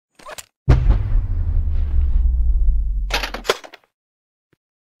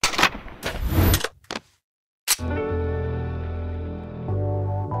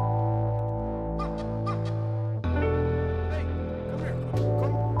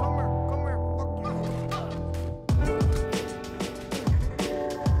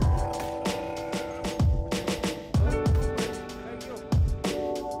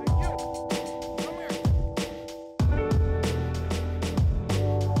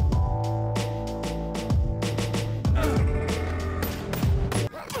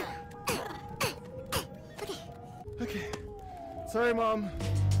Sorry, Mom.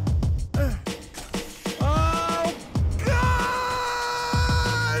 Oh,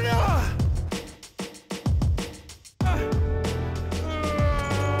 God!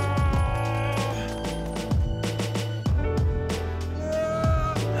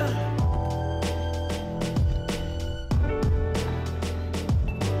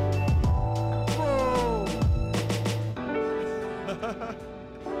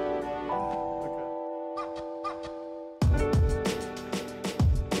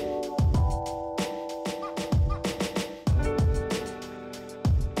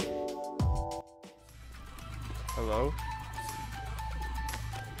 Hello?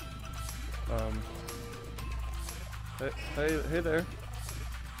 Hey there.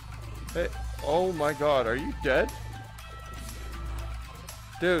 Hey, oh my God, are you dead?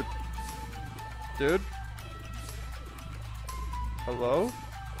 Dude. Dude? Hello?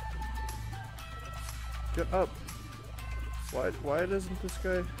 Get up. Why doesn't this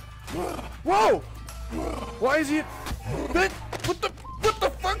guy... Whoa! Why is he... What the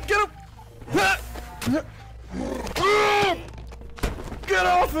fuck? Get up! Get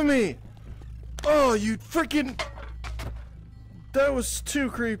off of me! Oh, you freaking... That was too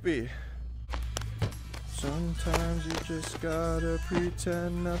creepy. Sometimes you just gotta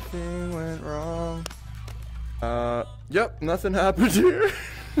pretend nothing went wrong. Yep, nothing happened here.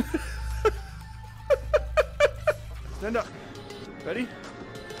 Stand up. Ready?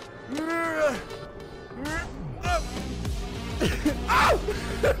 Ow!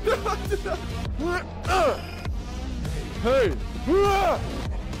 Hey!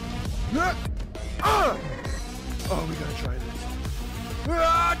 Oh, we gotta try this.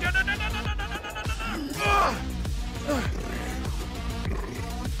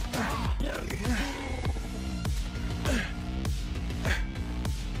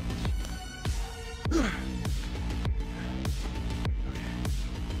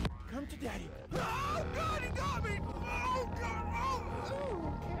 Come to Daddy. Oh God, he got me! Oh God!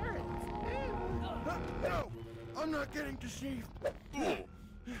 Oh, carrots! No, I'm not getting deceived. Okay.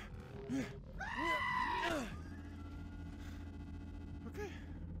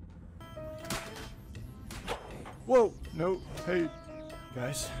 Whoa! No. Hey,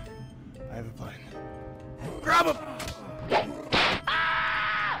 guys. I have a plan. Grab him!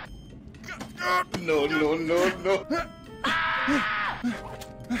 No, no, no, no.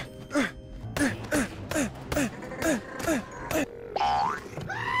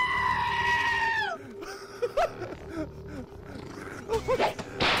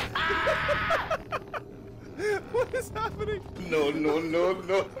 What is happening? No, no, no,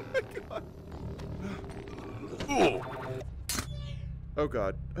 no. Oh my God. Oh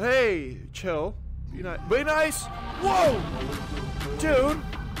God. Hey, chill. Be nice. Whoa! Dude,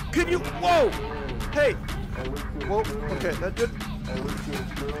 can you? Whoa! Hey! Whoa, okay, that did.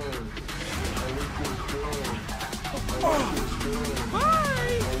 Oh.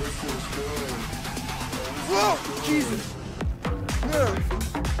 Bye! Whoa! Jesus!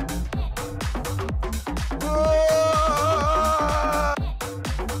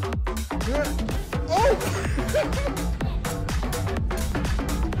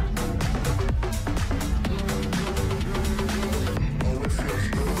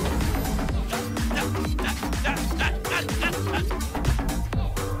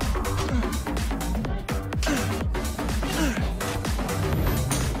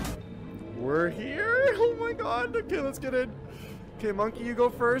 We're here? Oh my God. Okay, let's get in. Okay, Monkey, you go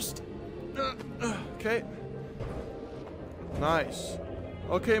first. Okay. Nice.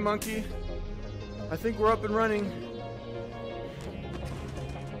 Okay, Monkey. I think we're up and running.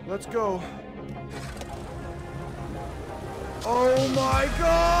 Let's go. Oh my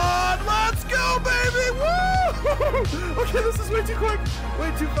God! Let's go, baby! Woo! Okay, this is way too quick.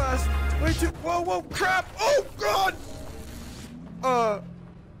 Way too fast. Way too... Whoa, whoa, crap! Oh, God!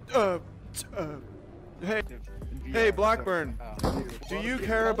 Hey, Blackburn. Do you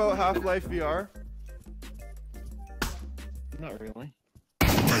care about Half-Life VR? Not really.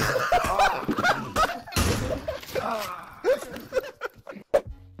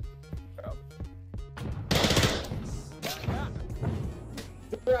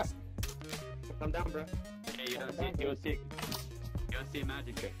 Come down, bro. Hey, you don't see a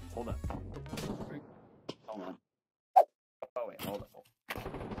magic trick. Hold on. Hold on. Oh wait, hold on.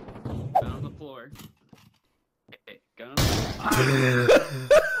 Gun on the floor. Hey, gun on the floor.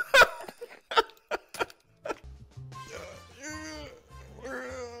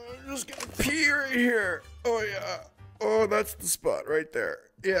 We're just gonna pee right here. Oh yeah. Oh, that's the spot right there.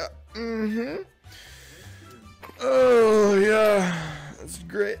 Yeah. Mm-hmm. Oh yeah. That's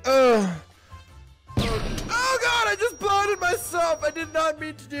great. Oh Oh god, I just blinded myself. I did not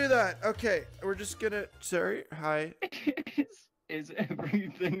mean to do that. Okay, we're just gonna. Sorry. Hi. Is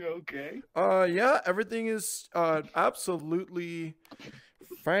everything okay? Yeah, everything is absolutely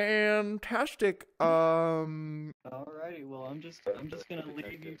fantastic. Alrighty, well I'm just gonna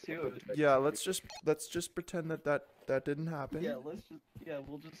leave you to it. Yeah, let's just pretend that didn't happen. Yeah,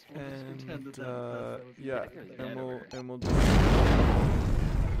 we'll just pretend that was yeah, never. and we'll just...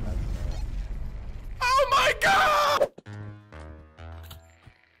 Oh my god!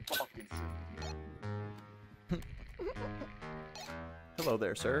 Fucking Hello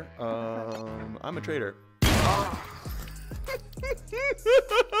there, sir. I'm a trader.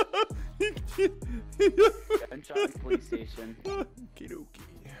 Gunshot police station. Okie-dokie.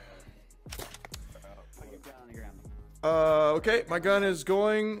 Put your gun on the ground. Okay, my gun is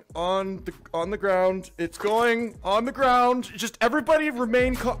going on the ground. It's going on the ground. Just everybody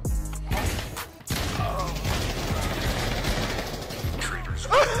remain calm.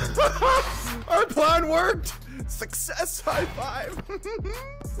 Our plan worked. Success, high five.